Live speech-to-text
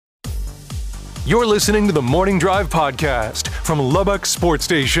You're listening to the Morning Drive podcast from Lubbock Sports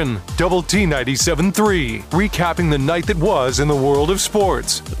Station, Double T 97.3, recapping the night that was in the world of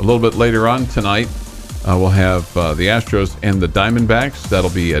sports. A little bit later on tonight, we'll have the Astros and the Diamondbacks.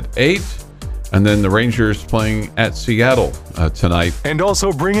 That'll be at 8. And then the Rangers playing at Seattle tonight. And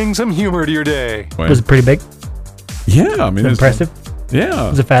also bringing some humor to your day. Was it pretty big? Yeah, I mean, it's impressive.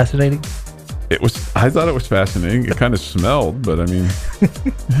 Yeah. Was it fascinating? I thought it was fascinating. It kind of smelled, but I mean.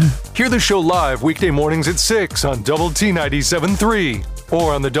 Hear the show live weekday mornings at 6 on Double T 97.3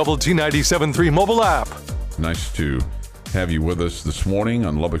 or on the Double T 97.3 mobile app. Nice to have you with us this morning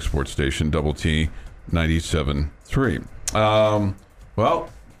on Lubbock Sports Station, Double T 97.3. Well,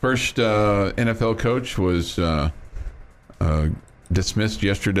 first NFL coach was dismissed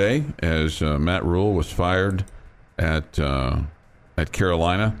yesterday as Matt Rule was fired at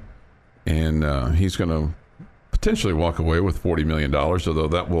Carolina. And he's going to potentially walk away with $40 million, although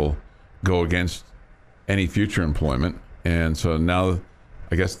that will go against any future employment. And so now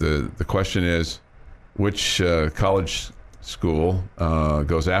I guess the question is, which college school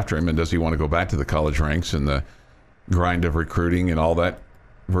goes after him, and does he want to go back to the college ranks and the grind of recruiting and all that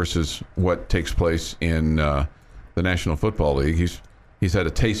versus what takes place in the National Football League? He's had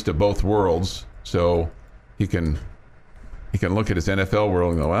a taste of both worlds, so he can look at his NFL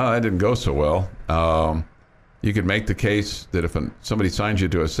world and go, well, that didn't go so well. You could make the case that if somebody signs you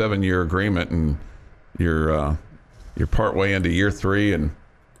to a 7-year agreement and you're partway into year 3 and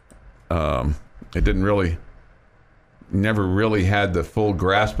it never really had the full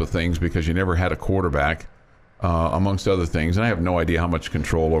grasp of things because you never had a quarterback, amongst other things. And I have no idea how much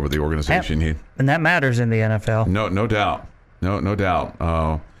control over the organization he. And that matters in the NFL. No doubt. No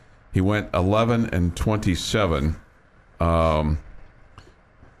doubt. He went 11-27.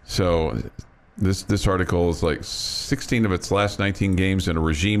 So this article is like 16 of its last 19 games in a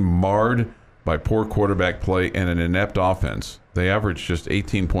regime marred by poor quarterback play and an inept offense. They averaged just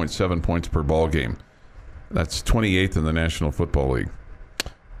 18.7 points per ball game. That's 28th in the National Football League.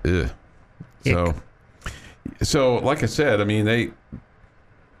 Ugh. So like I said, I mean,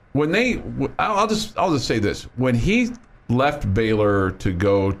 I'll just say this: when he left Baylor to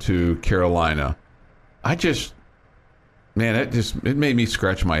go to Carolina, it made me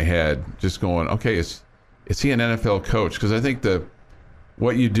scratch my head just going, okay, is he an NFL coach? Because I think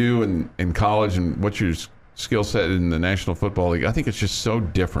what you do in college and what your skill set in the National Football League, I think it's just so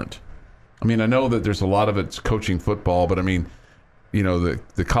different. I mean, I know that there's a lot of it's coaching football, but I mean, you know,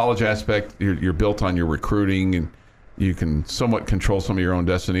 the college aspect, you're built on your recruiting and you can somewhat control some of your own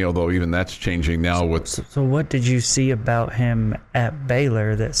destiny, although even that's changing now. So what did you see about him at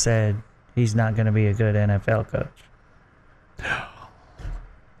Baylor that said he's not going to be a good NFL coach?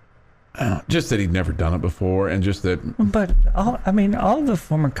 Just that he'd never done it before, and just that. But all the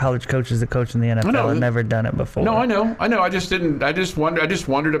former college coaches that coach in the NFL have never done it before. No, I know. I just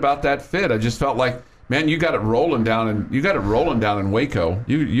wondered about that fit. I just felt like, man, you got it rolling down in Waco.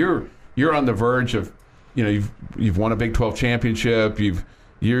 You're on the verge of, you know, you've won a Big 12 championship. You've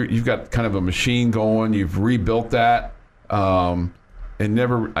got kind of a machine going. You've rebuilt that, and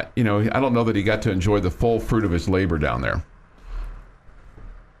never. You know, I don't know that he got to enjoy the full fruit of his labor down there.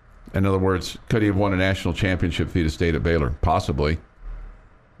 In other words, could he have won a national championship if he'd have stayed at Baylor? Possibly,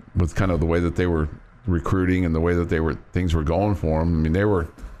 with kind of the way that they were recruiting and the way that things were going for him. I mean,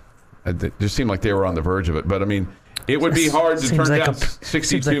 it just seemed like they were on the verge of it. But I mean, it would be hard to turn down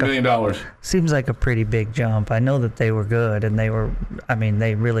 $62 million. Seems like a pretty big jump. I know that they were good and they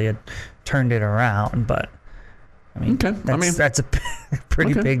really had turned it around, but I mean, that's a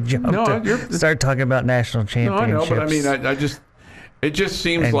pretty big jump to start talking about national championships. No, I know, but I mean, it just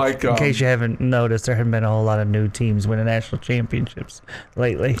seems like... in case you haven't noticed, there haven't been a whole lot of new teams winning national championships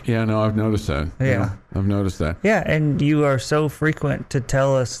lately. Yeah, no, I've noticed that. Yeah. I've noticed that. Yeah, and you are so frequent to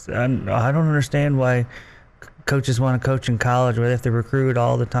tell us, I don't understand why coaches want to coach in college where they have to recruit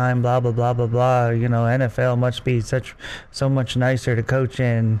all the time, blah, blah, blah, blah, blah. You know, NFL must be so much nicer to coach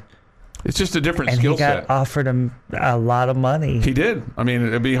in. It's just a different skill set. And he got offered him a lot of money. He did. I mean,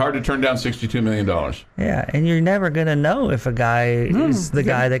 it'd be hard to turn down $62 million. Yeah, and you're never going to know if a guy is the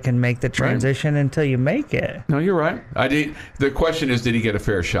guy that can make the transition until you make it. No, you're right. The question is, did he get a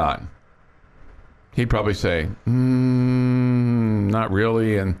fair shot? He'd probably say, not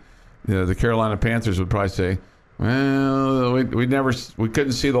really. And the Carolina Panthers would probably say, well, we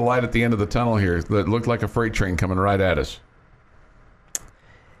couldn't see the light at the end of the tunnel here. It looked like a freight train coming right at us.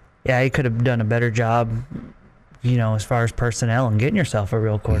 Yeah, he could have done a better job, you know, as far as personnel and getting yourself a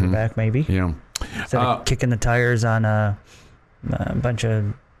real quarterback, maybe. Yeah. Instead of kicking the tires on a bunch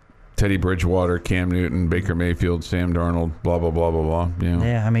of... Teddy Bridgewater, Cam Newton, Baker Mayfield, Sam Darnold, blah, blah, blah, blah, blah.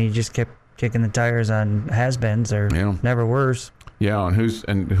 Yeah, I mean, you just kept kicking the tires on has-beens or never worse. Yeah,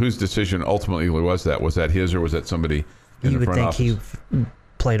 and whose decision ultimately was that? Was that his or was that somebody in the front office? You would think he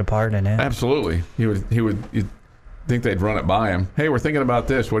played a part in it. Absolutely. You'd think they'd run it by him. Hey, we're thinking about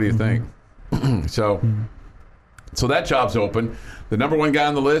this. What do you think? So that job's open. The number one guy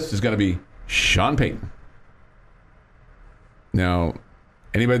on the list is going to be Sean Payton. Now,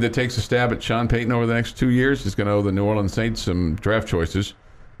 anybody that takes a stab at Sean Payton over the next 2 years is going to owe the New Orleans Saints some draft choices.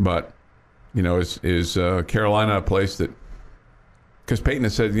 But, is Carolina a place that... Because Payton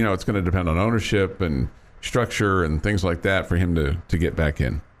has said, it's going to depend on ownership and structure and things like that for him to get back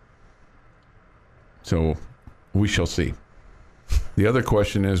in. So we shall see. The other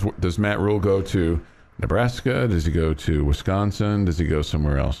question is, does Matt Rule go to Nebraska? Does he go to Wisconsin? Does he go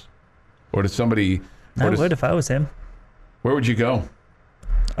somewhere else? Or does somebody... I would if I was him. Where would you go?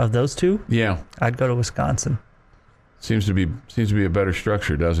 Of those two? Yeah. I'd go to Wisconsin. Seems to be a better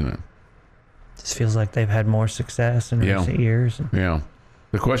structure, doesn't it? Just feels like they've had more success in recent years. Yeah.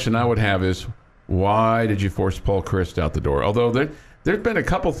 The question I would have is, why did you force Paul Chryst out the door? Although there's been a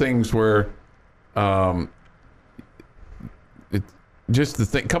couple things where, couple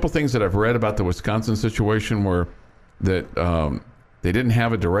things that I've read about the Wisconsin situation were that they didn't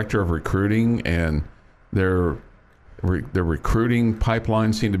have a director of recruiting and their recruiting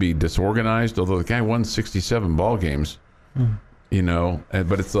pipeline seemed to be disorganized. Although the guy won 67 ball games.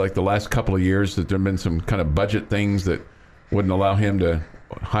 But it's like the last couple of years that there have been some kind of budget things that wouldn't allow him to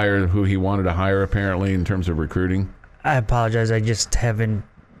hire who he wanted to hire, apparently, in terms of recruiting. I apologize. I just haven't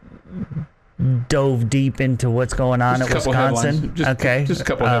dove deep into what's going on at Wisconsin. Just a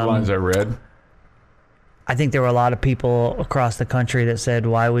couple of headlines I read. I think there were a lot of people across the country that said,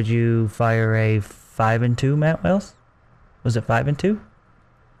 why would you fire a 5-2 Matt Wells? Was it 5-2?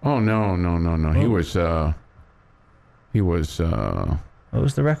 Oh, no. Oh. He was. What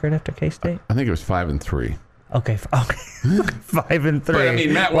was the record after K-State? I think it was 5-3. Okay. 5-3. But, I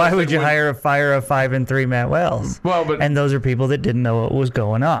mean, Matt Wells, why would you fire a 5-3 Matt Wells? Well, and those are people that didn't know what was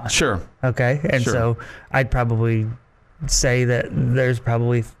going on. Sure. Okay, and so I'd probably say that there's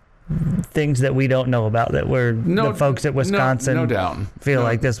probably things that we don't know about that the folks at Wisconsin no doubt feel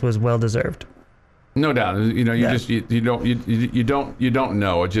like this was well deserved. No doubt. You don't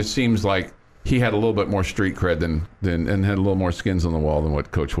know. It just seems like he had a little bit more street cred and had a little more skins on the wall than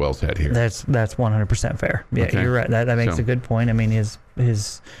what Coach Wells had here. That's 100% fair. Yeah, okay. You're right. That makes a good point. I mean,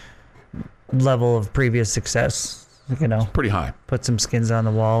 his level of previous success, it's pretty high. Put some skins on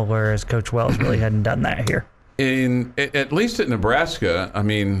the wall, whereas Coach Wells really hadn't done that here. At least at Nebraska, I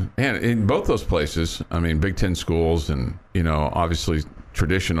mean, and in both those places, I mean, Big Ten schools and, obviously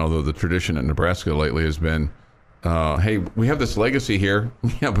tradition, although the tradition at Nebraska lately has been, hey, we have this legacy here.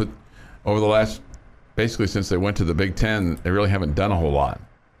 Yeah, but over the last, basically since they went to the Big Ten, they really haven't done a whole lot.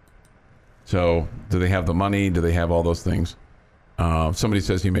 So do they have the money? Do they have all those things? Somebody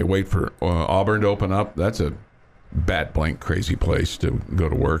says he may wait for Auburn to open up. That's a bat blank crazy place to go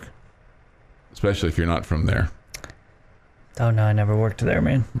to work, especially if you're not from there. Oh, no, I never worked there,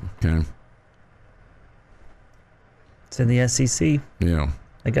 man. Okay. It's in the SEC. Yeah.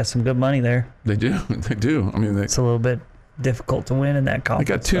 They got some good money there. They do. They do. I mean, it's a little bit difficult to win in that conference.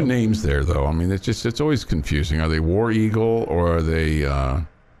 They got two names there, though. I mean, it's always confusing. Are they War Eagle or are they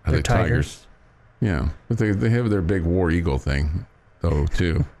Tigers? Yeah, but they have their big War Eagle thing, though,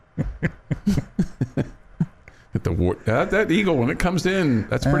 too. That eagle, when it comes in,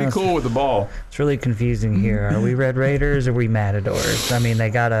 that's pretty cool with the ball. It's really confusing here. Are we Red Raiders or are we Matadors? I mean, they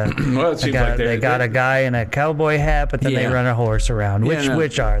got a a guy in a cowboy hat, but then they run a horse around.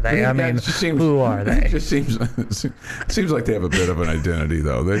 Which are they? I mean, who are they? It just seems like they have a bit of an identity,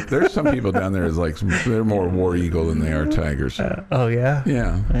 though. There's some people down there they're more War Eagle than they are Tigers. Oh yeah.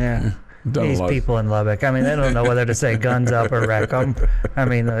 Yeah. These people in Lubbock, I mean, they don't know whether to say guns up or wreck them. I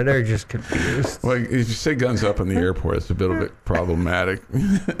mean, they're just confused. Well, if you say guns up in the airport, it's a bit problematic.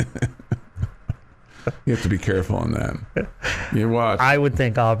 You have to be careful on that. You watch. I would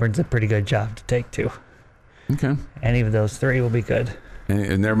think Auburn's a pretty good job to take, too. Okay. Any of those three will be good.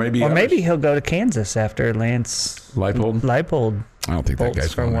 And there may be others. Maybe he'll go to Kansas after Lance Leipold. I don't think that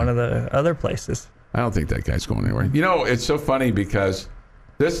guy's going from one of the other places. I don't think that guy's going anywhere. It's so funny because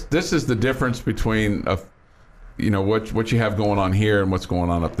This is the difference between what you have going on here and what's going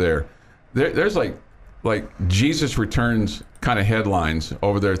on up there. There's like Jesus Returns kind of headlines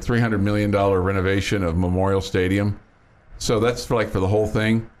over their $300 million renovation of Memorial Stadium. So that's for the whole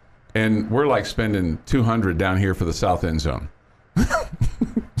thing, and we're like spending $200 down here for the south end zone.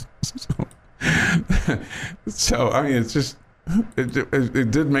 So I mean, it's just it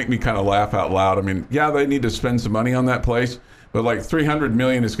did make me kind of laugh out loud. I mean, yeah, they need to spend some money on that place. But like 300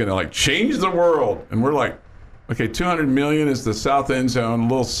 million is going to like change the world. And we're like, okay, 200 million is the south end zone,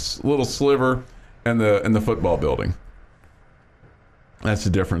 little sliver, and the football building. That's the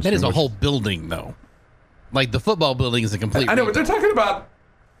difference. That is a whole building, though. Like the football building is a complete. I know, but they're talking about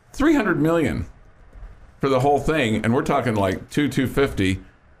 300 million for the whole thing, and we're talking like 250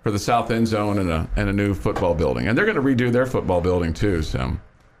 for the south end zone and a new football building, and they're going to redo their football building too. So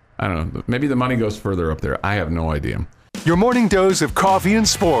I don't know. Maybe the money goes further up there. I have no idea. Your morning dose of coffee and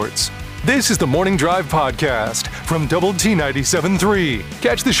sports. This is the Morning Drive Podcast from Double T 97.3.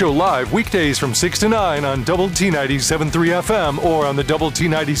 Catch the show live weekdays from 6 to 9 on Double T 97.3 FM or on the Double T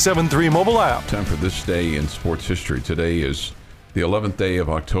 97.3 mobile app. Time for this day in sports history. Today is the 11th day of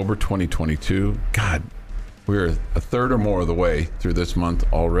October 2022. God, we're a third or more of the way through this month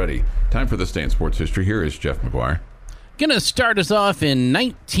already. Time for this day in sports history. Here is Jeff McGuire. Gonna start us off in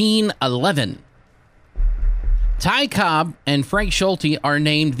 1911. Ty Cobb and Frank Schulte are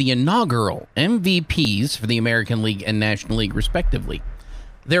named the inaugural MVPs for the American League and National League, respectively.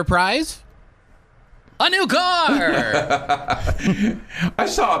 Their prize? A new car! I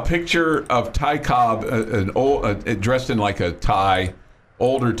saw a picture of Ty Cobb, dressed in like a tie,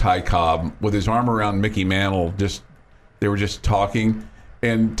 older Ty Cobb, with his arm around Mickey Mantle. They were just talking,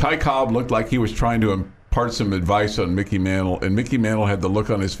 and Ty Cobb looked like he was trying to impart some advice on Mickey Mantle, and Mickey Mantle had the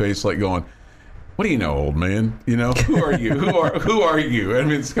look on his face like going, "What do you know, old man? You know, who are you? Who are you?" I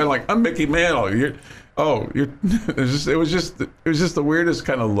mean, it's kind of like, I'm Mickey Mantle. It was just the weirdest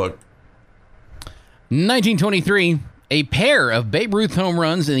kind of look. 1923, a pair of Babe Ruth home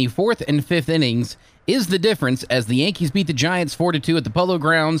runs in the fourth and fifth innings is the difference as the Yankees beat the Giants 4-2 at the Polo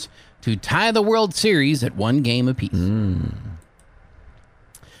Grounds to tie the World Series at 1 game apiece.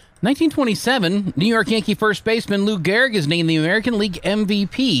 1927, New York Yankee first baseman Lou Gehrig is named the American League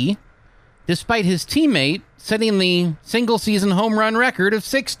MVP, despite his teammate setting the single-season home run record of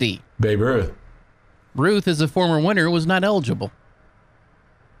 60. Babe Ruth. Ruth, as a former winner, was not eligible.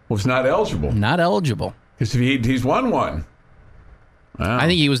 Was not eligible? Not eligible. Because he's won one. Wow. I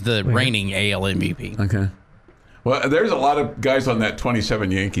think he was the reigning AL MVP. Okay. Well, there's a lot of guys on that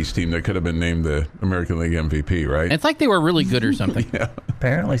 27 Yankees team that could have been named the American League MVP, right? It's like they were really good or something. Yeah.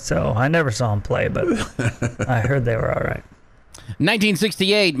 Apparently so. I never saw him play, but I heard they were all right.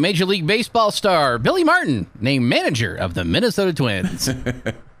 1968, Major League Baseball star Billy Martin named manager of the Minnesota Twins.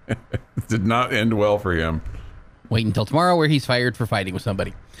 Did not end well for him. Wait until tomorrow where he's fired for fighting with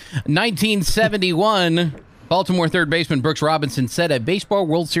somebody. 1971, Baltimore third baseman Brooks Robinson set a baseball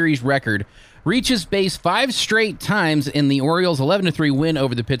World Series record, reaches base 5 straight times in the Orioles' 11-3 win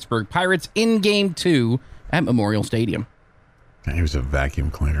over the Pittsburgh Pirates in Game 2 at Memorial Stadium. He was a vacuum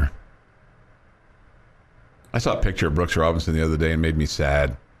cleaner. I saw a picture of Brooks Robinson the other day and made me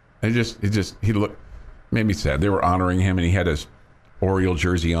sad. He made me sad. They were honoring him, and he had his Oriole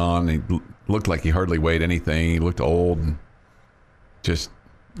jersey on. He looked like he hardly weighed anything. He looked old, and it just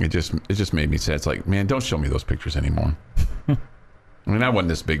made me sad. It's like, man, don't show me those pictures anymore. I mean, I wasn't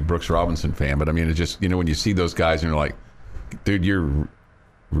this big Brooks Robinson fan, but I mean, it just, when you see those guys and you're like, dude, you're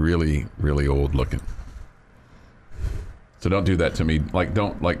really, really old looking. So don't do that to me. Like,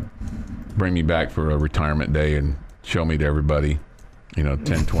 don't bring me back for a retirement day and show me to everybody, 10,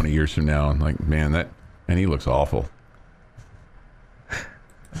 20 years from now. And like, man, he looks awful.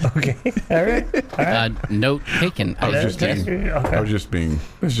 Okay. All right. Note taken. I was just trying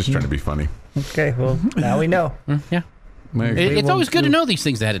to be funny. Okay. Well, now we know. Yeah. It's always good to know these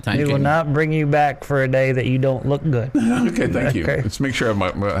things ahead of time. We will not bring you back for a day that you don't look good. Okay, thank you. Let's make sure I have my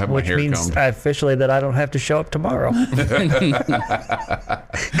hair combed. Which means officially that I don't have to show up tomorrow.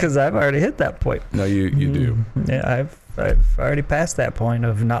 Because I've already hit that point. No, you do. Yeah, I've already passed that point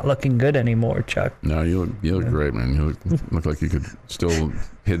of not looking good anymore, Chuck. No, you look great, man. You look like you could still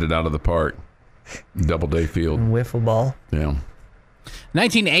hit it out of the park. Doubleday field. Wiffle ball. Yeah.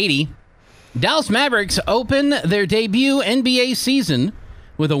 1980. Dallas Mavericks open their debut NBA season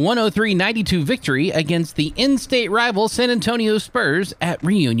with a 103-92 victory against the in-state rival San Antonio Spurs at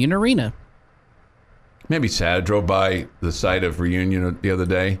Reunion Arena. Maybe sad. I drove by the site of Reunion the other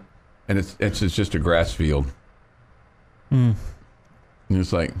day, and it's just a grass field. And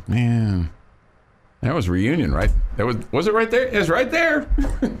it's like, man, that was Reunion, right? Was it right there? It was right there.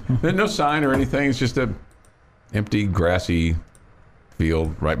 There's no sign or anything. It's just a empty, grassy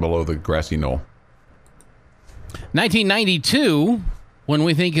field right below the grassy knoll. 1992, when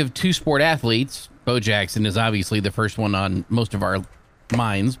we think of two-sport athletes, Bo Jackson is obviously the first one on most of our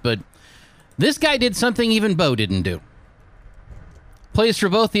minds, but this guy did something even Bo didn't do. Plays for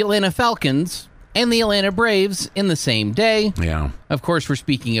both the Atlanta Falcons and the Atlanta Braves in the same day. Yeah. Of course, we're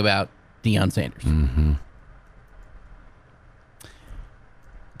speaking about Deion Sanders. Mm-hmm.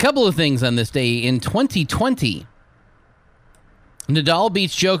 Couple of things on this day. In 2020, Nadal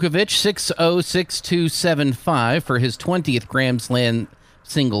beats Djokovic 6-0, 6-2, 7-5 for his 20th Grand Slam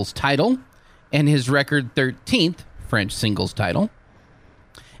singles title and his record 13th French singles title.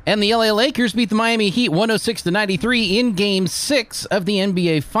 And the LA Lakers beat the Miami Heat 106-93 in Game 6 of the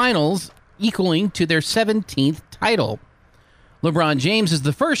NBA Finals, equaling to their 17th title. LeBron James is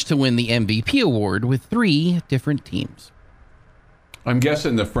the first to win the MVP award with 3 different teams. I'm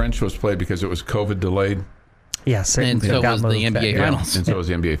guessing the French was played because it was COVID delayed. Yes, and so was the NBA Finals. And so was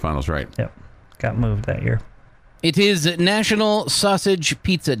the NBA Finals, right? Yep, got moved that year. It is National Sausage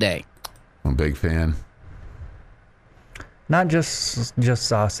Pizza Day. I'm a big fan. Not just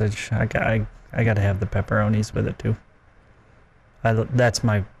sausage. I got to have the pepperonis with it too. That's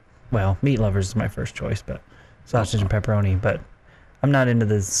my, meat lovers is my first choice, but sausage and pepperoni. But I'm not into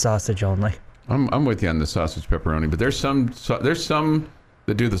the sausage only. I'm with you on the sausage pepperoni, but there's some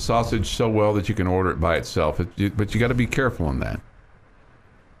that do the sausage so well that you can order it by itself. But you got to be careful on that.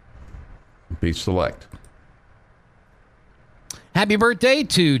 Be select. Happy birthday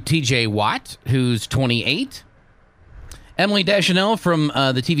to TJ Watt, who's 28. Emily Deschanel from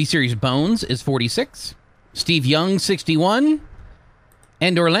the TV series Bones is 46. Steve Young, 61.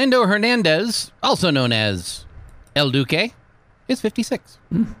 And Orlando Hernandez, also known as El Duque, is 56.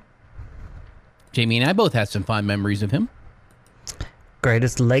 Jamie and I both have some fond memories of him.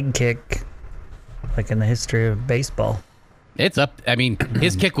 Greatest leg kick, like in the history of baseball. It's up. I mean,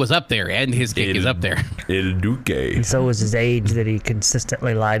 his kick was up there, and his kick is up there. El Duque. And so was his age that he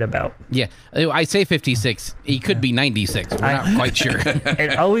consistently lied about. Yeah, I say 56. He could be 96. We're not quite sure.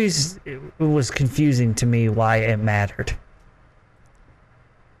 It was confusing to me why it mattered.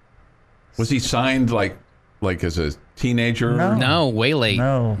 Was he signed like as a teenager? No, way late.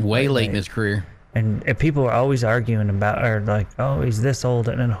 No, way late in his career. And people are always arguing about, or like, oh, he's this old,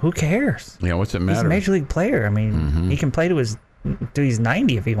 and who cares? Yeah, what's it matter? He's a major league player. I mean, he can play to he's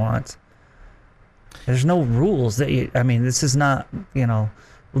 90 if he wants. There's no rules this is not,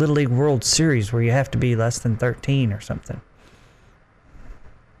 Little League World Series where you have to be less than 13 or something.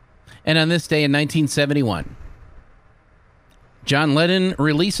 And on this day in 1971, John Lennon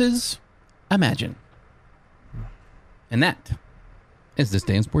releases Imagine. And that is this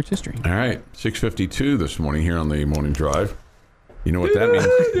day in sports history. All right, 6:52 this morning here on the Morning Drive. You know what that means?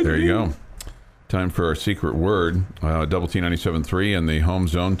 There you go. Time for our secret word. Double T 97.3 and the Home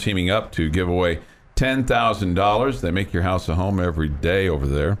Zone teaming up to give away $10,000. They make your house a home every day over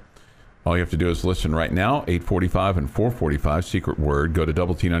there. All you have to do is listen right now, 8:45 and 4:45, secret word. Go to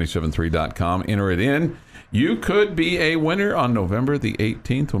doublet973.com, enter it in. You could be a winner on November the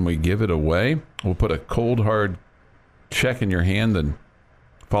 18th when we give it away. We'll put a cold, hard check in your hand the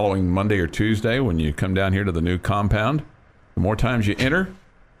following Monday or Tuesday when you come down here to the new compound. The more times you enter,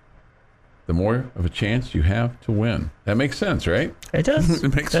 the more of a chance you have to win. That makes sense, right? It does.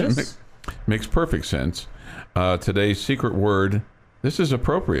 It makes perfect sense. Today's secret word, this is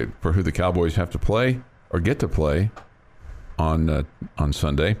appropriate for who the Cowboys have to play or get to play on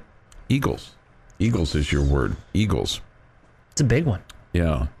Sunday. Eagles. Eagles is your word. Eagles. It's a big one.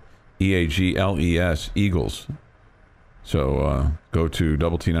 Yeah. EAGLES. Eagles. So go to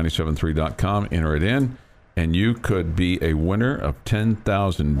doublet973.com, enter it in, and you could be a winner of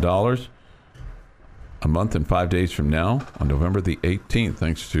 $10,000 a month and 5 days from now on November the 18th.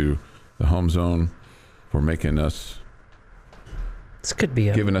 Thanks to the Home Zone for making us,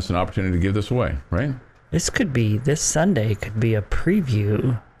 giving us an opportunity to give this away, right? This Sunday could be a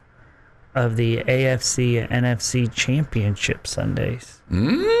preview of the AFC and NFC Championship Sundays.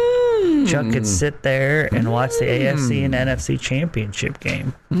 Chuck could sit there and watch the AFC and NFC Championship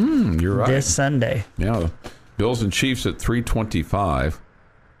game. You're right. This Sunday. Yeah. Bills and Chiefs at 3:25.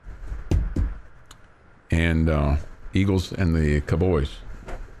 And Eagles and the Cowboys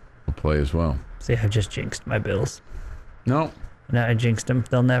will play as well. See, I just jinxed my Bills. No, I jinxed them.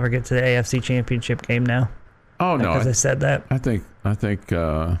 They'll never get to the AFC Championship game now. Oh no! Because I said that. I think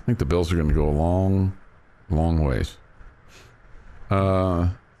the Bills are going to go a long, long ways.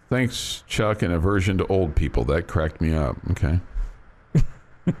 Thanks, Chuck. An aversion to old people. That cracked me up. Okay.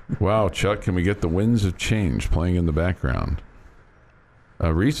 Wow, Chuck. Can we get the Winds of Change playing in the background?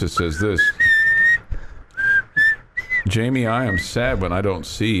 Risa says this. Jamie, I am sad when I don't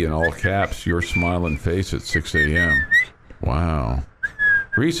see in all caps your smiling face at 6 a.m. Wow.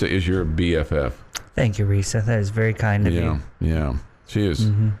 Risa is your BFF. Thank you, Risa. That is very kind of you. Yeah. She is.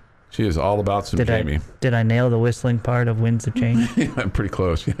 She is all about some Jamie. Did I nail the whistling part of Winds of Change? Yeah, pretty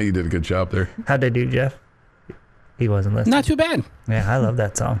close. Yeah, you did a good job there. How'd I do, Jeff? He wasn't listening. Not too bad. Yeah, I love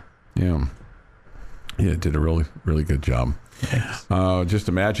that song. Yeah. Yeah, did a really, really good job. Just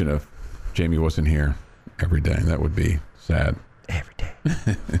imagine if Jamie wasn't here every day. That would be sad. Every day.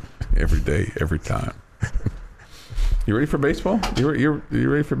 Every day, every time. You ready for baseball? You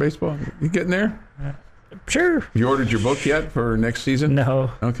ready for baseball? You getting there? Sure. You ordered your book yet for next season?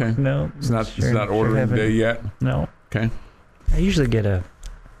 No. Okay. No. It's not ordering day yet? No. Okay. I usually get a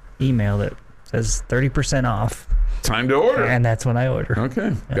email that says 30% off. Time to order. And that's when I order.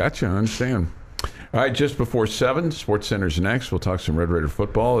 Okay. Yeah. Gotcha. I understand. All right. Just before 7, Sports Center's next. We'll talk some Red Raider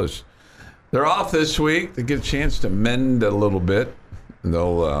football. As they're off this week, they get a chance to mend a little bit. And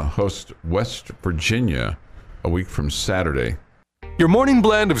they'll host West Virginia a week from Saturday. Your morning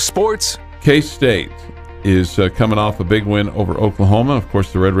blend of sports. K-State is coming off a big win over Oklahoma. Of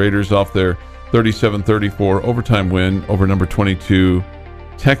course, the Red Raiders off their 37-34 overtime win over number 22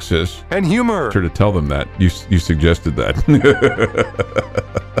 Texas. And humor. Sure to tell them that. You suggested that.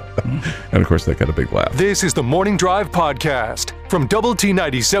 And, of course, they got a big laugh. This is the Morning Drive Podcast from Double T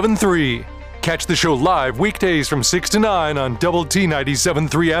 97.3. Catch the show live weekdays from 6 to 9 on Double T 97.3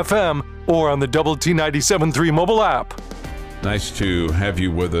 FM or on the Double T 97.3 mobile app. Nice to have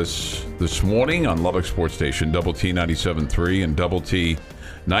you with us this morning on Lubbock Sports Station, Double T 97.3 and Double T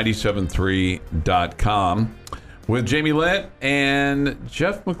 97.3.com with Jamie Lent and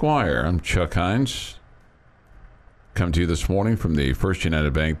Jeff McGuire. I'm Chuck Hines. Come to you this morning from the First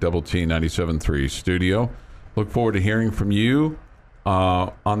United Bank Double T 97.3 studio. Look forward to hearing from you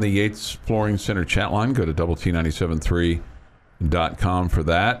on the Yates Flooring Center chat line. Go to Double T 97.3.com for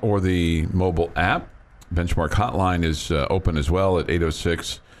that, or the mobile app. Benchmark hotline is open as well at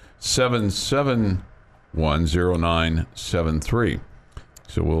 806-771-0973.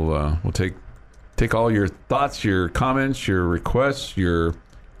 So we'll take all your thoughts, your comments, your requests, your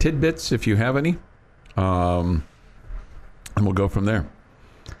tidbits if you have any, and we'll go from there.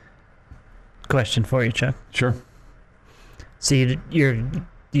 Question for you, Chuck. Sure. So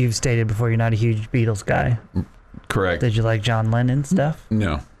you've stated before you're not a huge Beatles guy. Correct. Did you like John Lennon stuff?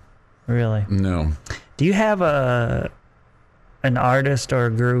 No. Really? No. Do you have an artist or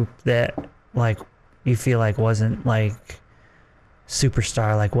a group that like you feel like wasn't like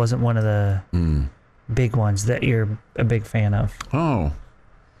superstar, like wasn't one of the big ones that you're a big fan of? Oh,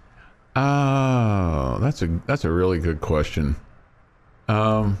 that's a really good question.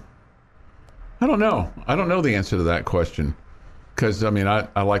 I don't know. I don't know the answer to that question because I mean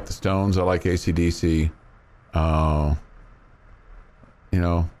I like the Stones. I like AC/DC.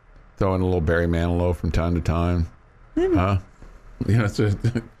 Throw in a little Barry Manilow from time to time. It's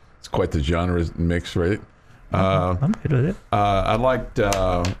quite the genre mix, right? I'm good with it. I liked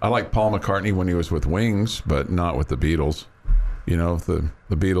Paul McCartney when he was with Wings, but not with the Beatles. If the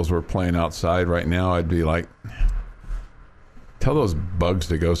Beatles were playing outside right now, I'd be like, tell those bugs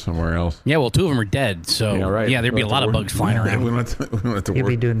to go somewhere else. Yeah, well, 2 of them are dead, so yeah, there'd be a lot of bugs flying around. We don't have to You'd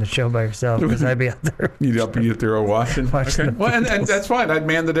work. be doing the show by yourself because I'd be out there. You'd be there watching. Watching Okay. Well, and that's fine. I'd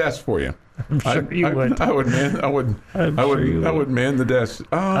man the desk for you. I'm sure you would. I would man the desk.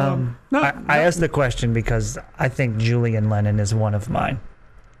 I asked the question because I think Julian Lennon is one of mine.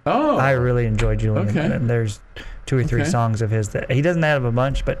 Oh, I really enjoy Julian Okay. Lennon. There's 2 or 3 Okay. songs of his that he doesn't have a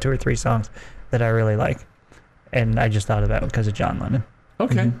bunch, but 2 or 3 songs that I really like, and I just thought of that because of John Lennon.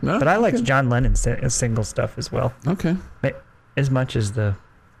 okay. No, But I liked okay. John Lennon's single stuff as well, Okay. as much as I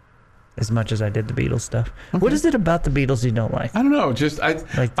did the Beatles stuff. What is it about the Beatles you don't like? I don't know. Just Like I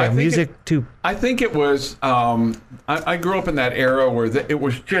their think music too. I think it was. I grew up in that era where it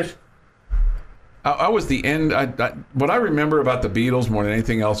was just. I was the end. What I remember about the Beatles more than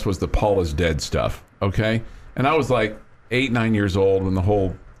anything else was the Paul is dead stuff. Okay, and I was like 8, 9 years old when the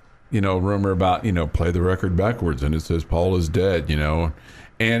whole, rumor about play the record backwards and it says Paul is dead.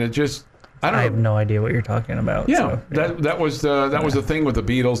 And it just. I have no idea what you're talking about. Yeah, so, that was the thing with the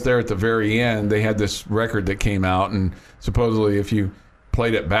Beatles there at the very end. They had this record that came out, and supposedly if you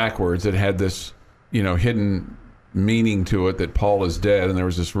played it backwards, it had this, hidden meaning to it that Paul is dead, and there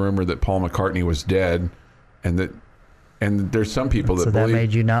was this rumor that Paul McCartney was dead, and there's some people that so believe. that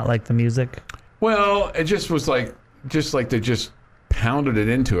made you not like the music? Well, it just was like they just pounded it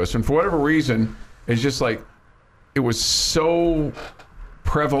into us, and for whatever reason, it's just like it was so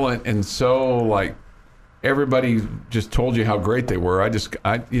prevalent and so like everybody just told you how great they were. I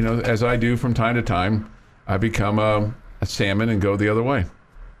as I do from time to time, I become a salmon and go the other way.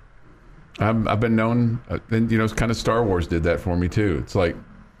 I've been known, it's kind of Star Wars did that for me too. It's like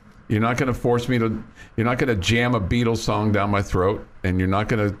you're not going to force me to, you're not going to jam a Beatles song down my throat, and you're not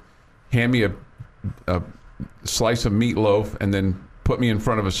going to hand me a slice of meatloaf and then put me in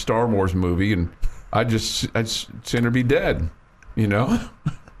front of a Star Wars movie, and I'd sooner be dead.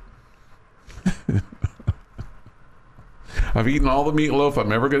 I've eaten all the meatloaf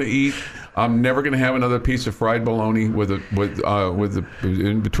I'm ever going to eat. I'm never going to have another piece of fried bologna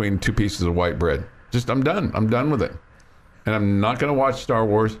in between two pieces of white bread. I'm done. I'm done with it. And I'm not going to watch Star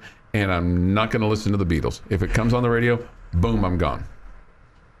Wars, and I'm not going to listen to the Beatles. If it comes on the radio, boom, I'm gone.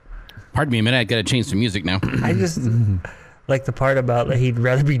 Pardon me a minute. I got to change some music now. I just like the part about that he'd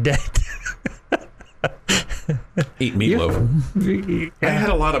rather be dead. Eat meatloaf. I had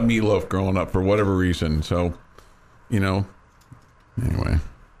a lot of meatloaf growing up for whatever reason. So, anyway.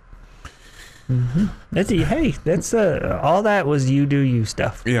 Mm-hmm. That's all that was you do you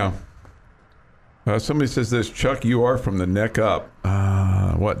stuff. Yeah. Somebody says this, Chuck, you are from the neck up.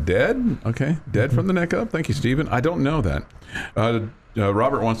 What, dead? Okay, dead from the neck up. Thank you, Stephen. I don't know that.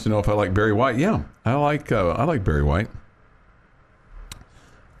 Robert wants to know if I like Barry White. Yeah, I like Barry White.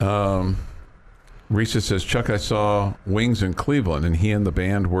 Risa says, Chuck, I saw Wings in Cleveland, and he and the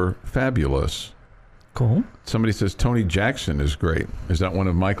band were fabulous. Cool. Somebody says Tony Jackson is great. Is that one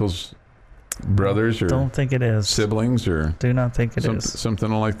of Michael's brothers or don't think it is siblings or do not think it is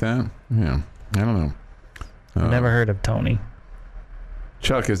something like that? Yeah, I don't know. Never heard of Tony.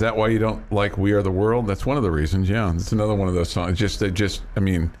 Chuck, is that why you don't like We Are the World? That's one of the reasons. Yeah, it's another one of those songs.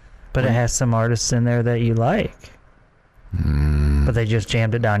 But it has some artists in there that you like. But they just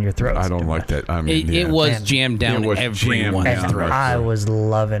jammed it down your throat. I don't like that. I mean, it was jammed down everyone's throat. I was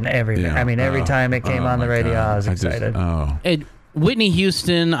loving everything. Yeah. I mean, every time it came on the radio, I was excited. Whitney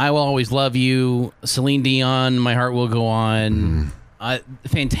Houston, I Will Always Love You, Celine Dion, My Heart Will Go On.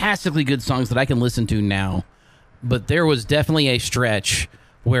 Fantastically good songs that I can listen to now. But there was definitely a stretch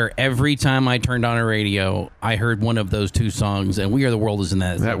where every time I turned on a radio, I heard one of those two songs, and We Are the World is in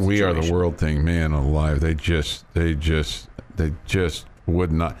that. That We Are the World thing, man, alive. They just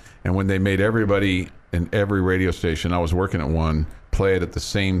would not. And when they made everybody in every radio station, I was working at one, play it at the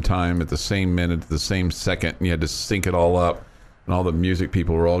same time, at the same minute, at the same second, and you had to sync it all up, and all the music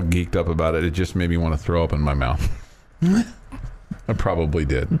people were all geeked up about it. It just made me want to throw up in my mouth. I probably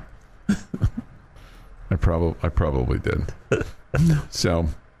did. I probably did. So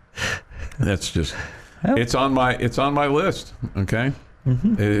that's just it's on my list. Okay,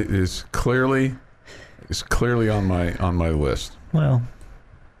 It is clearly on my list. Well,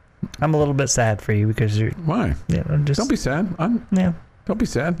 I'm a little bit sad for you because you're. Why? Yeah, don't be sad. Don't be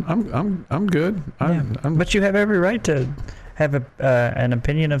sad. I'm good. But you have every right to have an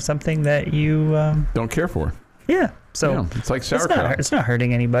opinion of something that you don't care for. Yeah. So yeah, it's like sauerkraut. It's not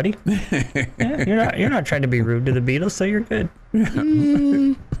hurting anybody. Yeah, you're not trying to be rude to the Beatles, so you're good.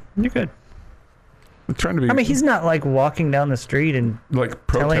 Yeah. You're good. I'm trying to be. I mean, he's not like walking down the street and like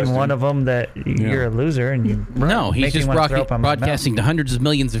telling one of them that you're a loser and you. No, he's just broadcasting to hundreds of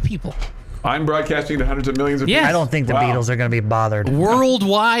millions of people. I'm broadcasting to hundreds of millions of people. I don't think the Beatles are going to be bothered.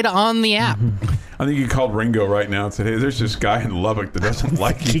 Worldwide on the app. I think you called Ringo right now and said, hey, there's this guy in Lubbock that doesn't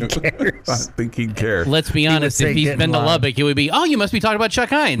like you. Cares. I think he'd care. Let's be honest, if he's been to Lubbock, it would be, oh, you must be talking about Chuck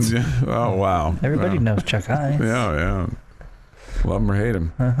Hines. Oh, wow. Everybody knows Chuck Hines. Yeah. Love him or hate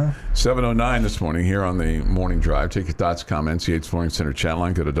him. 7:09 this morning here on the Morning Drive. Take your thoughts, comments. The Yates Flooring Center chat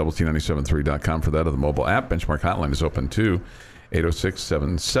line. Go to WT973.com for that, or the mobile app. Benchmark hotline is open too.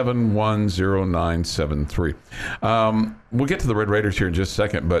 806-771-0973. We'll get to the Red Raiders here in just a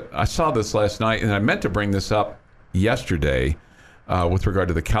second, but I saw this last night, and I meant to bring this up yesterday with regard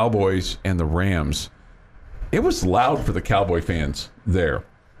to the Cowboys and the Rams. It was loud for the Cowboy fans there.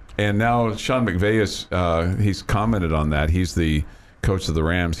 And now Sean McVay he's commented on that. He's the coach of the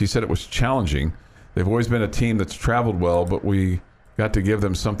Rams. He said it was challenging. They've always been a team that's traveled well, but we got to give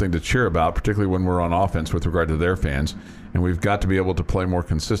them something to cheer about, particularly when we're on offense with regard to their fans. And we've got to be able to play more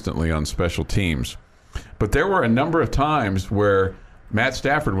consistently on special teams. But there were a number of times where Matt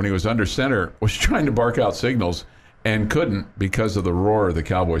Stafford, when he was under center, was trying to bark out signals and couldn't because of the roar of the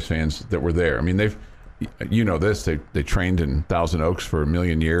Cowboys fans that were there. I mean, they trained in Thousand Oaks for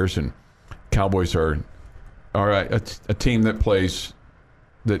 1,000,000 years, and Cowboys are a team that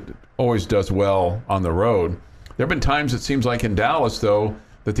always does well on the road. There have been times, it seems like in Dallas, though,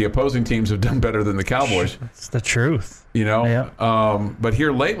 that the opposing teams have done better than the Cowboys. That's the truth. Yeah. But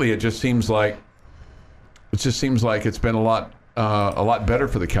here lately, it just seems like it's been a lot better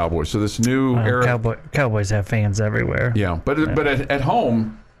for the Cowboys. So this new era, Cowboys have fans everywhere. Yeah, but at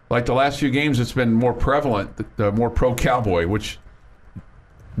home, like the last few games, it's been more prevalent, more pro-Cowboy, which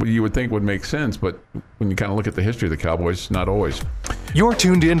you would think would make sense, but when you kind of look at the history of the Cowboys, not always. You're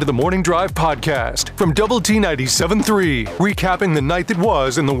tuned in to the Morning Drive podcast from Double T 97.3, recapping the night that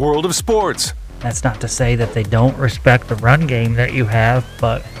was in the world of sports. That's not to say that they don't respect the run game that you have,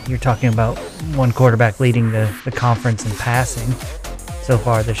 but you're talking about one quarterback leading the conference in passing so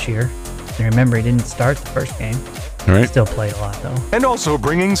far this year. And remember, he didn't start the first game. All right. Still play a lot, though. And also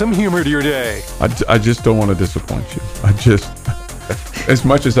bringing some humor to your day. I just don't want to disappoint you. As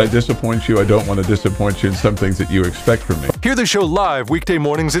much as I disappoint you, I don't want to disappoint you in some things that you expect from me. Hear the show live weekday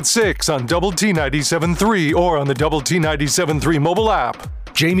mornings at 6 on Double T 97.3 or on the Double T 97.3 mobile app.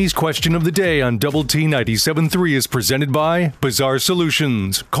 Jamie's question of the day on Double T 97.3 is presented by Bizarre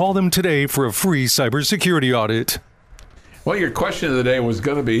Solutions. Call them today for a free cybersecurity audit. Well, your question of the day was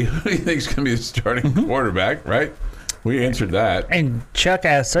going to be, who do you think is going to be the starting quarterback, right? We answered that. And Chuck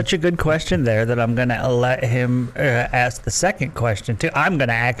asked such a good question there that I'm going to let him ask the second question, too. I'm going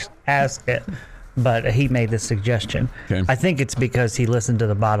to ask it, but he made the suggestion. Okay. I think it's because he listened to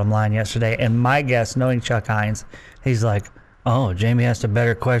the bottom line yesterday, and my guess, knowing Chuck Hines, he's like, oh, Jamie asked a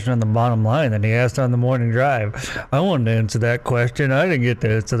better question on the bottom line than he asked on the morning drive. I wanted to answer that question. I didn't get to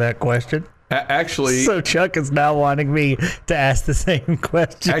answer that question. Actually, so Chuck is now wanting me to ask the same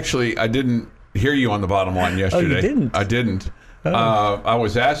question. Actually, I didn't hear you on the bottom line yesterday. Oh, you didn't? I didn't. Oh. I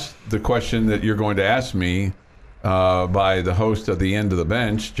was asked the question that you're going to ask me by the host of the End of the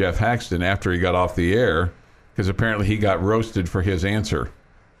Bench, Jeff Haxton, after he got off the air, because apparently he got roasted for his answer.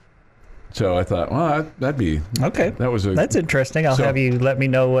 So I thought, well, that'd be okay. That's interesting. I'll have you let me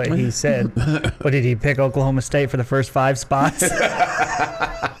know what he said. What did he pick? Oklahoma State for the first 5 spots?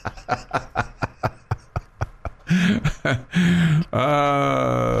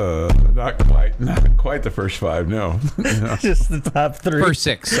 Not quite the first 5. No. Just the top 3. First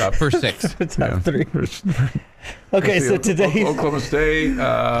 6. First 6. The top 3. Okay, so today Oklahoma State.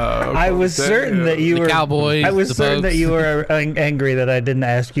 I was certain that you were Cowboys. I was the certain Pokes. that you were angry that I didn't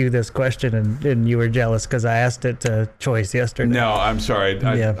ask you this question, and you were jealous because I asked it to Choice yesterday. No, I'm sorry.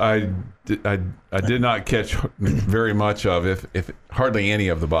 I did not catch very much of, if hardly any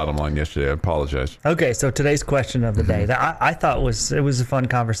of the bottom line yesterday. I apologize. Okay, so today's question of the day that I thought it was a fun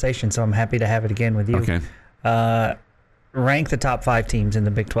conversation, so I'm happy to have it again with you. Okay. Rank the top 5 teams in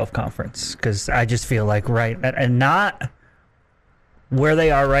the Big 12 Conference, because I just feel like and not where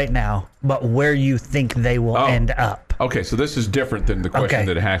they are right now, but where you think they will end up. Okay, so this is different than the question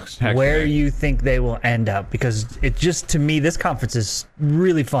that Hacks where you think they will end up, because it just, to me, this conference is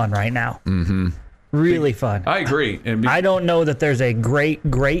really fun right now. Mm-hmm. Really fun. I agree. I don't know that there's a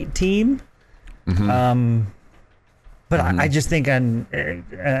great team. Mm-hmm. But I just think I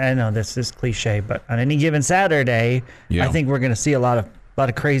know this is cliche, but on any given Saturday, I think we're going to see a lot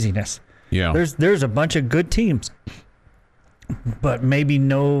of craziness. Yeah. There's a bunch of good teams, but maybe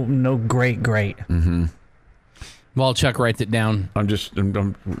no great. Mm-hmm. While Chuck writes it down. I'm just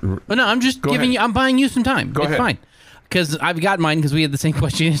giving you. I'm buying you some time. Go ahead. Fine, because I've got mine because we had the same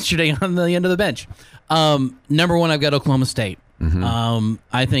question yesterday on the End of the Bench. Number 1, I've got Oklahoma State. Mm-hmm.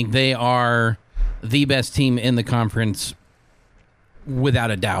 I think they are the best team in the conference, without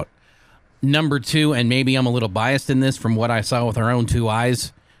a doubt. Number 2, and maybe I'm a little biased in this from what I saw with our own 2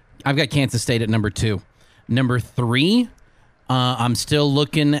 eyes, I've got Kansas State at number 2. Number 3, I'm still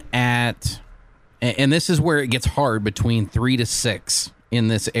looking at, and this is where it gets hard, between 3 to 6 in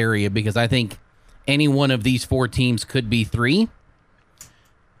this area, because I think any one of these 4 teams could be 3,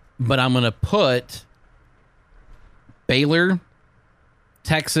 but I'm going to put Baylor,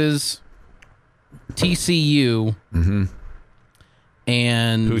 Texas, TCU,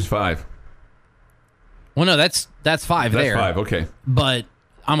 and who's 5? Well, no, that's 5 there. That's 5, okay. But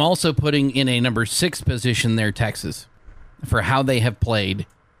I'm also putting in a number 6 position there, Texas, for how they have played,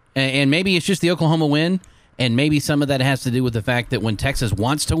 and maybe it's just the Oklahoma win, and maybe some of that has to do with the fact that when Texas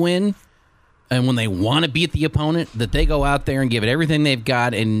wants to win, and when they want to beat the opponent, that they go out there and give it everything they've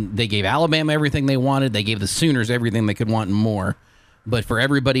got, and they gave Alabama everything they wanted, they gave the Sooners everything they could want and more. But for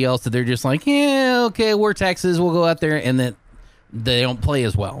everybody else, that they're just like, yeah, okay, we're Texas, we'll go out there, and that they don't play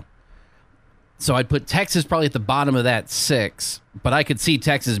as well. So I'd put Texas probably at the bottom of that 6, but I could see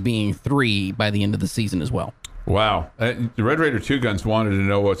Texas being 3 by the end of the season as well. Wow. The Red Raider 2 Guns wanted to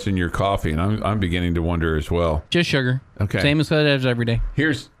know what's in your coffee, and I'm beginning to wonder as well. Just sugar. Okay. Same as every day.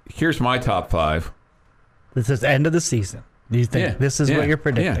 Here's my top 5. This is the end of the season. Do you think this is what you're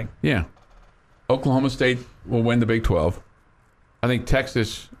predicting? Yeah. Oklahoma State will win the Big 12. I think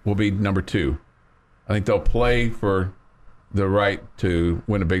Texas will be number 2. I think they'll play for the right to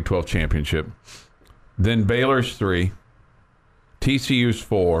win a Big 12 championship. Then Baylor's 3. TCU's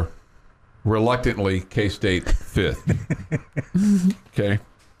 4. Reluctantly, K-State 5th. Okay.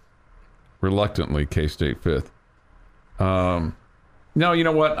 Reluctantly, K-State 5th. No, you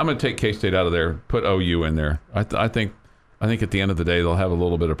know what? I'm going to take K-State out of there. Put OU in there. I think at the end of the day they'll have a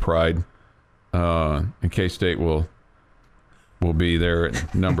little bit of pride, and K-State will be there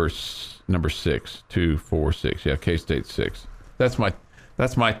at number 6, 2, 4, 6. Yeah, K-State 6. That's my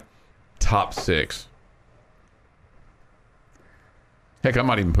top 6. Heck, I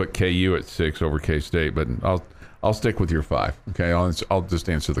might even put KU at 6 over K-State, but I'll stick with your 5. Okay, I'll just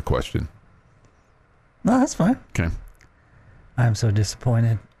answer the question. No, that's fine. Okay. I'm so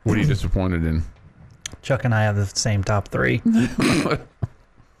disappointed. What are you disappointed in? Chuck and I have the same top 3.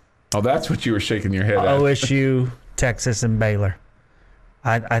 Oh, that's what you were shaking your head at. OSU, Texas, and Baylor.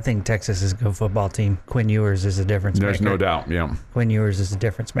 I think Texas is a good football team. Quinn Ewers is a difference maker. There's no doubt, yeah. Quinn Ewers is a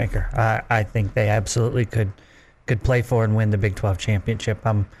difference maker. I think they absolutely could play for and win the Big 12 championship.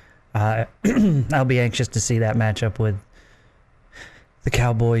 I'll be anxious to see that matchup with the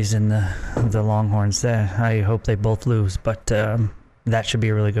Cowboys and the Longhorns. I hope they both lose, but that should be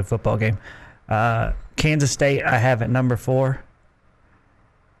a really good football game. Kansas State, I have at number 4.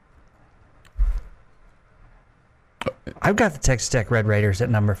 I've got the Texas Tech Red Raiders at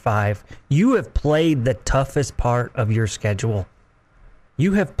number 5. You have played the toughest part of your schedule.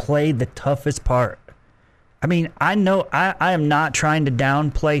 You have played the toughest part. I mean, I know I am not trying to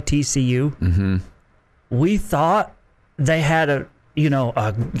downplay TCU. Mm-hmm. We thought they had a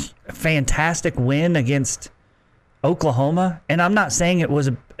fantastic win against Oklahoma, and I'm not saying it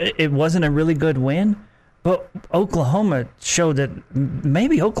wasn't a really good win, but Oklahoma showed that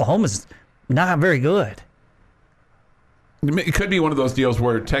maybe Oklahoma's not very good. It could be one of those deals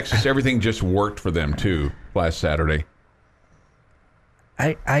where Texas, everything just worked for them too last Saturday.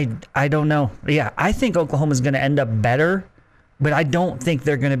 I don't know. Yeah, I think Oklahoma's going to end up better, but I don't think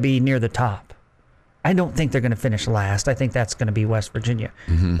they're going to be near the top. I don't think they're going to finish last. I think that's going to be West Virginia.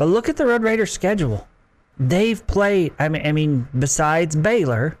 Mm-hmm. But look at the Red Raiders' schedule. They've played, I mean, besides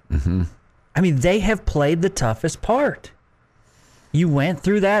Baylor, mm-hmm. I mean, they have played the toughest part. You went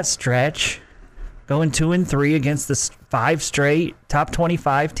through that stretch, going 2-3 against the 5 straight top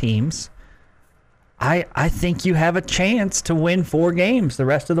 25 teams. I think you have a chance to win 4 games the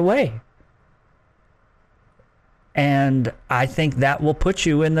rest of the way. And I think that will put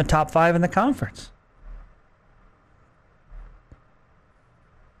you in the top 5 in the conference.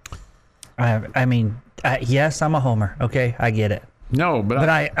 I mean, yes, I'm a homer. Okay, I get it. No, but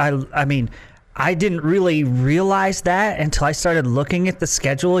I mean, I didn't really realize that until I started looking at the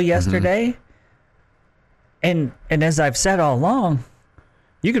schedule yesterday. Mm-hmm. And as I've said all along,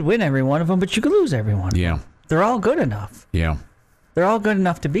 you could win every one of them, but you could lose every one. Yeah. They're all good enough. Yeah. They're all good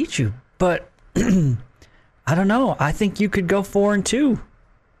enough to beat you. But I don't know. I think you could go 4-2.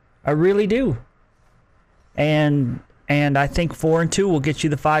 I really do. And I think 4-2 will get you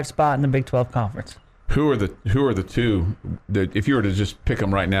the 5 spot in the Big 12 conference. Who are the two that, if you were to just pick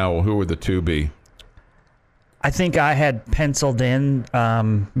them right now, who would the 2 be? I think I had penciled in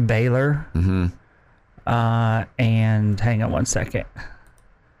Baylor. Mm-hmm. And hang on one second.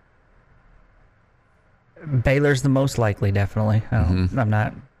 Baylor's the most likely, definitely. I'm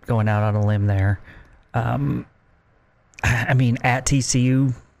not going out on a limb there. I mean, at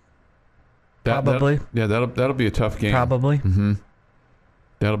TCU, probably. That'll be a tough game. Probably. Mm-hmm.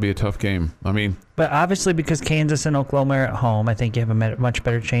 That'll be a tough game. I mean, but obviously because Kansas and Oklahoma are at home, I think you have a much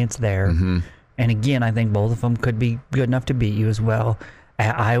better chance there. Mm-hmm. And again, I think both of them could be good enough to beat you as well.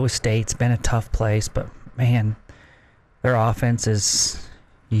 At Iowa State's been a tough place, but man, their offense is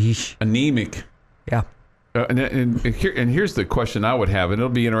anemic. Yeah. And here's the question I would have, and it'll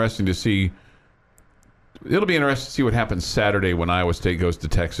be interesting to see. It'll be interesting to see what happens Saturday when Iowa State goes to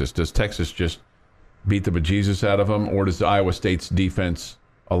Texas. Does Texas just beat the bejesus out of them, or does Iowa State's defense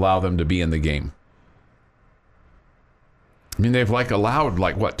allow them to be in the game? I mean, they've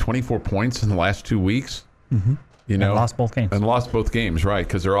allowed 24 points in the last 2 weeks. Mm-hmm. You know, and lost both games. And lost both games, right?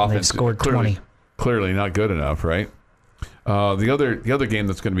 Because their offense scored clearly not good enough, right? The other game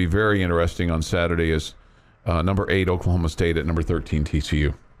that's going to be very interesting on Saturday is number 8 Oklahoma State at number 13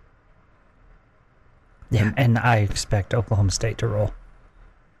 TCU. Yeah, and I expect Oklahoma State to roll.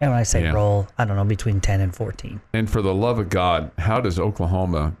 And when I say roll, I don't know, between 10 and 14. And for the love of God, how does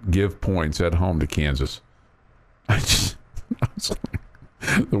Oklahoma give points at home to Kansas?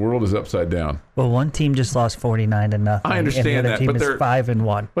 The world is upside down. Well, one team just lost 49-0. I understand and the other that, team but is they're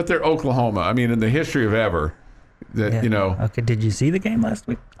 5-1. But they're Oklahoma. I mean, in the history of ever, that Okay, did you see the game last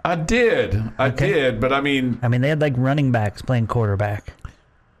week? I did, but I mean, they had running backs playing quarterback.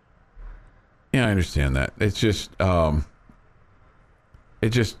 Yeah, I understand that. It's just, I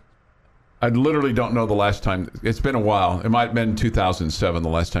literally don't know the last time. It's been a while. It might have been 2007, the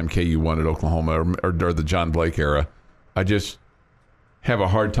last time KU won at Oklahoma, or the John Blake era. I just have a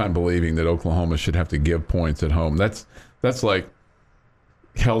hard time believing that Oklahoma should have to give points at home. That's like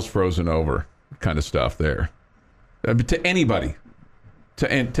hell's frozen over kind of stuff there. To anybody,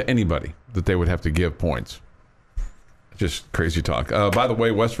 to anybody, that they would have to give points. Just crazy talk. By the way,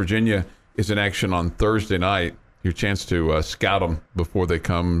 West Virginia is in action on Thursday night your chance to scout them before they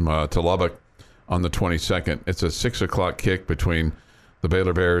come to Lubbock on the 22nd. It's a 6 o'clock kick between the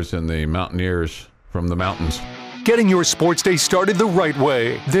Baylor Bears and the Mountaineers from the mountains. Getting your sports day started the right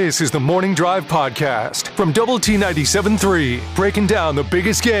way. This is the Morning Drive Podcast from Double T 97.3, breaking down the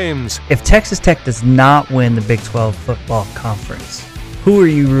biggest games. If Texas Tech does not win the Big 12 football conference, who are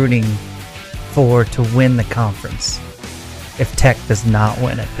you rooting for to win the conference if Tech does not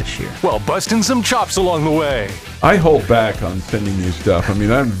win it this year? Well, busting some chops along the way. I hold back on sending you stuff. I mean,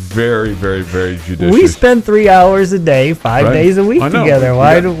 I'm very, very, very judicious. We spend 3 hours a day, 5 days a week together.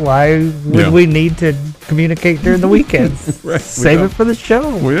 Why would we need to communicate during the weekends? Right. Save it for the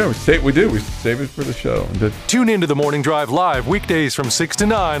show. We do. We save it for the show. Tune into the Morning Drive live weekdays from 6 to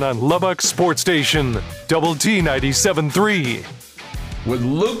 9 on Lubbock Sports Station, Double T 97.3. With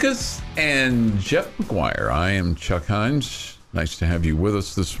Lucas and Jeff McGuire, I am Chuck Hines. Nice to have you with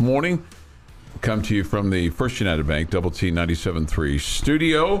us this morning. Come to you from the First United Bank Double T 97.3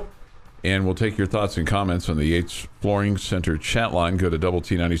 studio, and we'll take your thoughts and comments on the Yates Flooring Center chat line. Go to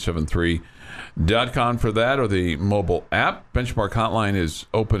doublet973.com for that, or the mobile app. Benchmark hotline is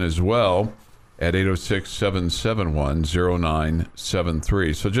open as well at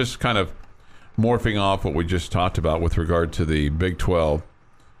 806-771-0973. So just kind of morphing off what we just talked about with regard to the Big 12.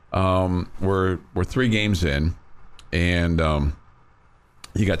 We're 3 games in, and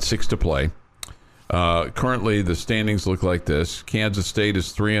you got 6 to play. Currently, the standings look like this. Kansas State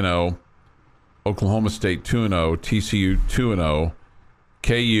is 3-0. Oklahoma State 2-0. TCU 2-0.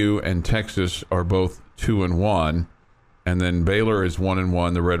 KU and Texas are both 2-1. And then Baylor is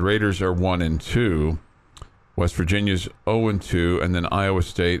 1-1. The Red Raiders are 1-2. West Virginia's 0-2. And then Iowa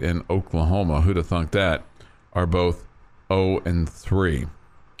State and Oklahoma, who'd have thunk that, are both 0-3.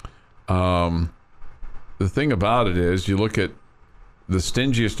 The thing about it is, you look at the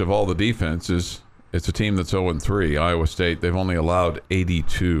stingiest of all the defenses. It's a team that's 0-3, Iowa State. They've only allowed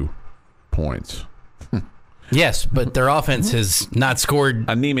 82 points. Yes, but their offense has not scored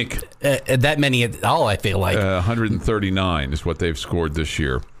anemic that many at all, I feel like. 139 is what they've scored this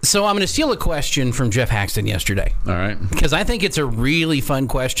year. So I'm going to steal a question from Jeff Haxton yesterday. All right. Because I think it's a really fun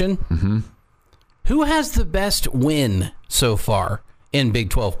question. Mm-hmm. Who has the best win so far in Big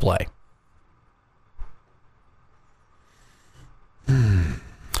 12 play?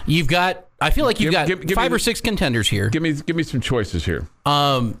 I feel like you've got 5 or 6 contenders here. Give me some choices here.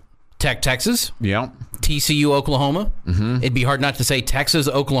 Texas. Yeah. TCU, Oklahoma. Mm-hmm. It'd be hard not to say Texas,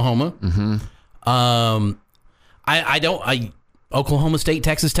 Oklahoma. Mm-hmm. Oklahoma State,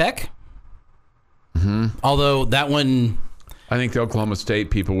 Texas Tech. Mm-hmm. Although that one, I think the Oklahoma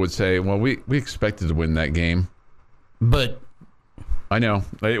State people would say, well, we expected to win that game. But I know.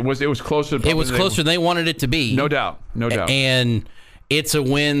 It was closer. It was closer than they wanted it to be. No doubt. And it's a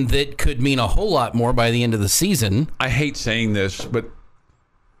win that could mean a whole lot more by the end of the season. I hate saying this, but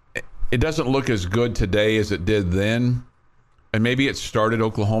it doesn't look as good today as it did then. And maybe it started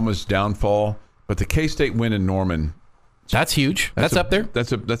Oklahoma's downfall, but the K-State win in Norman, that's huge. That's up there.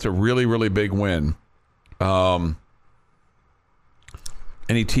 That's a really, really big win. Any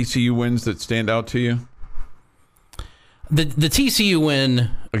TCU wins that stand out to you? The TCU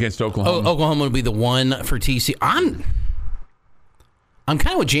win against Oklahoma. Oklahoma would be the one for TCU. I'm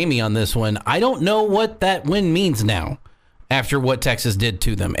kind of with Jamie on this one. I don't know what that win means now after what Texas did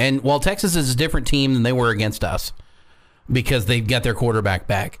to them. And while Texas is a different team than they were against us because they've got their quarterback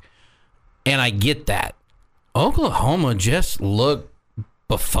back, and I get that, Oklahoma just looked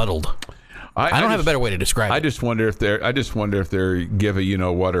befuddled. I don't have a better way to describe it. I just wonder if their give a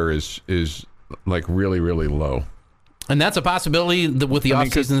you-know-whatter is like really, really low. And that's a possibility with the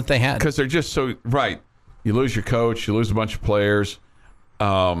offseason that they had. Because they're just so, right, you lose your coach, you lose a bunch of players.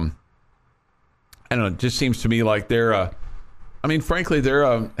 I don't know, it just seems to me like they're frankly, they're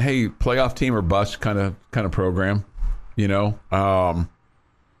a playoff team or bust kind of program, you know. I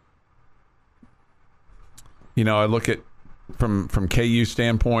look at from KU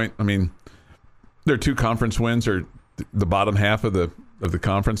standpoint. I mean, their 2 conference wins are the bottom half of the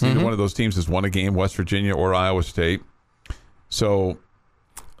conference. Mm-hmm. Neither one of those teams has won a game, West Virginia or Iowa State. So,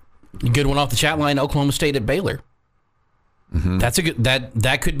 good one off the chat line: Oklahoma State at Baylor. Mm-hmm. That's a good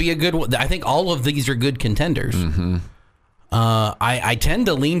that could be a good one. I think all of these are good contenders. Mm-hmm. I tend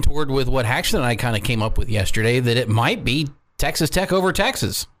to lean toward with what Haxton and I kind of came up with yesterday, that it might be Texas Tech over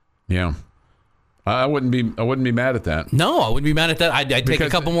Texas. Yeah, I wouldn't be mad at that. No, I wouldn't be mad at that. I'd take a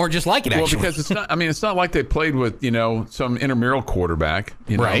couple more just like it. Actually, well, because it's not. I mean, it's not like they played with some intramural quarterback,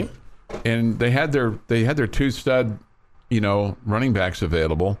 right? And they had their 2 stud running backs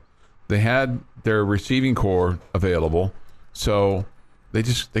available. They had their receiving core available. So they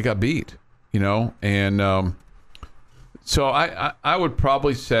got beat, and So I would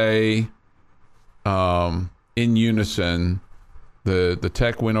probably say, in unison, the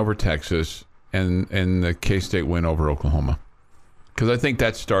Tech win over Texas and the K-State win over Oklahoma, because I think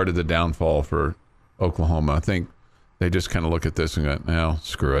that started the downfall for Oklahoma. I think they just kind of look at this and go, "No,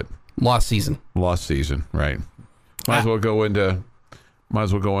 screw it." Lost season, right? Might as well go into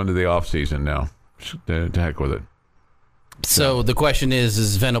the off season now. To heck with it. So the question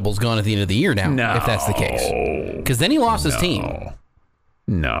is Venables gone at the end of the year now? No, if that's the case, because then he lost his team.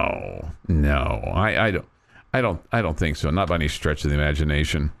 No, I don't think so. Not by any stretch of the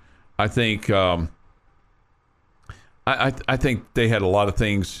imagination. I think I think they had a lot of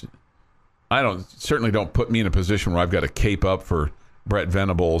things. Certainly don't put me in a position where I've got to cape up for Brett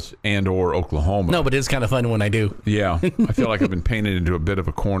Venables and or Oklahoma. No, but it's kind of fun when I do. Yeah, I feel like I've been painted into a bit of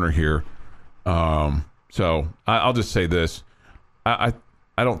a corner here. So I'll just say this. I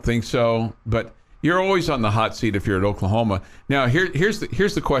don't think so, but you're always on the hot seat if you're at Oklahoma. Now, here's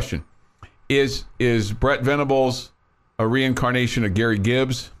the question. Is Brett Venables a reincarnation of Gary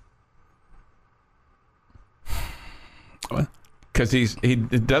Gibbs? Because he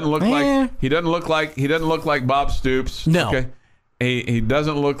doesn't look like Bob Stoops. No. Okay. He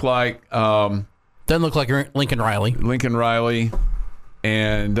doesn't look like doesn't look like Lincoln Riley,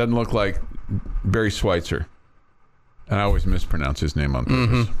 and doesn't look like Barry Schweitzer. And I always mispronounce his name on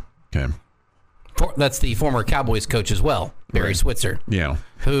purpose. Okay. That's the former Cowboys coach as well, Barry Schweitzer. Yeah.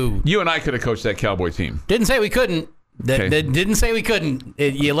 Who you and I could have coached that Cowboy team. Didn't say we couldn't. Didn't say we couldn't.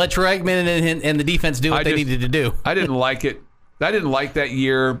 You let Troy Aikman and the defense do what they needed to do. I didn't like it. I didn't like that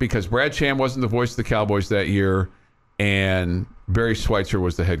year because Brad Sham wasn't the voice of the Cowboys that year, and Barry Schweitzer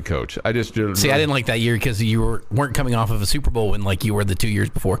was the head coach. I just didn't. See, I didn't like that year because you weren't coming off of a Super Bowl win like you were the 2 years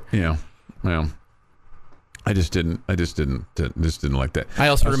before. Yeah, well, I just didn't like that. I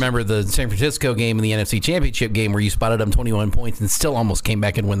also remember the San Francisco game and the NFC Championship game where you spotted them 21 points and still almost came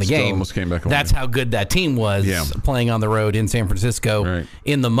back and won the game. Almost came back and That's how good that team was playing on the road in San Francisco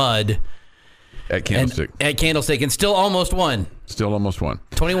in the mud. At Candlestick. And still almost won.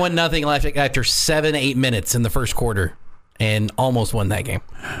 21-0 after 7-8 minutes in the first quarter and almost won that game.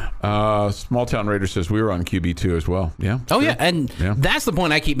 Small Town Raider says we were on QB2 as well. Yeah. Oh, sure. Yeah. And that's the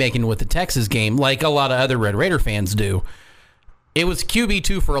point I keep making with the Texas game, like a lot of other Red Raider fans do. It was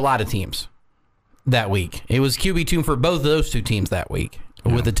QB2 for a lot of teams that week. It was QB2 for both of those two teams that week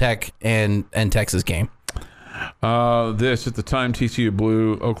with the Tech and Texas game. At the time TCU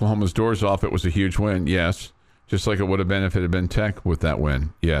blew Oklahoma's doors off, it was a huge win. Yes. Just like it would have been if it had been Tech with that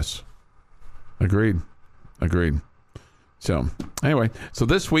win. Yes. Agreed. So, anyway, so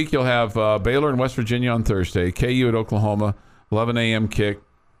this week you'll have Baylor and West Virginia on Thursday, KU at Oklahoma, 11 a.m. kick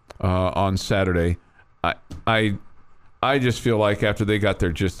on Saturday. I just feel like after they got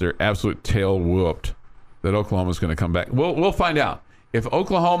their absolute tail whooped, that Oklahoma's going to come back. We'll find out. If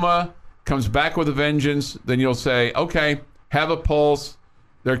Oklahoma comes back with a vengeance, then you'll say, okay, have a pulse.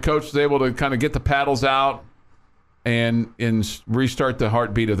 Their coach is able to kind of get the paddles out and restart the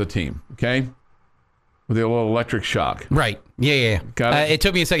heartbeat of the team, okay? With a little electric shock. Right. Yeah. Got it? It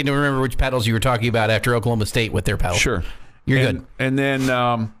took me a second to remember which paddles you were talking about after Oklahoma State with their paddles. Sure. You're good. And then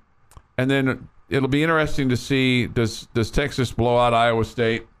it'll be interesting to see, does Texas blow out Iowa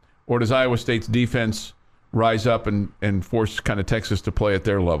State, or does Iowa State's defense rise up and force kind of Texas to play at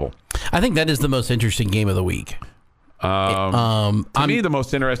their level? I think that is the most interesting game of the week. To me, the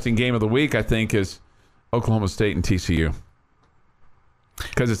most interesting game of the week, I think, is Oklahoma State and TCU.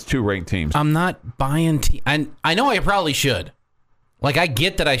 Because it's two ranked teams. I'm not buying I know I probably should. Like, I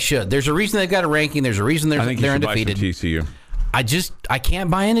get that I should. There's a reason they've got a ranking. There's a reason they're undefeated. Buy some TCU. I can't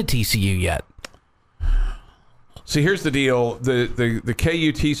buy into TCU yet. See, here's the deal. The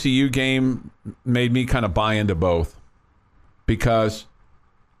KU TCU game made me kind of buy into both, because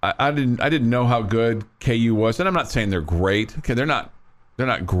I didn't know how good KU was, and I'm not saying they're great. Okay, they're not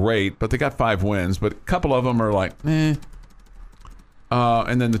great, but they got 5 wins. But a couple of them are like, eh.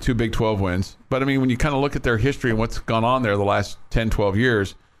 And then the 2 Big 12 wins. But I mean, when you kind of look at their history and what's gone on there the last 10, 12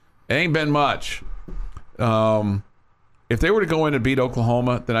 years, it ain't been much. If they were to go in and beat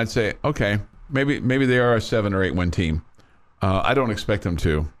Oklahoma, then I'd say, okay, maybe they are a 7 or 8 win team. I don't expect them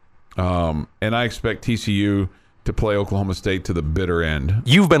to. And I expect TCU to play Oklahoma State to the bitter end.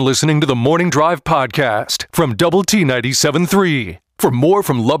 You've been listening to the Morning Drive podcast from Double T 97.3. For more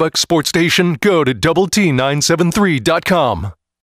from Lubbock Sports Station, go to doublet973.com.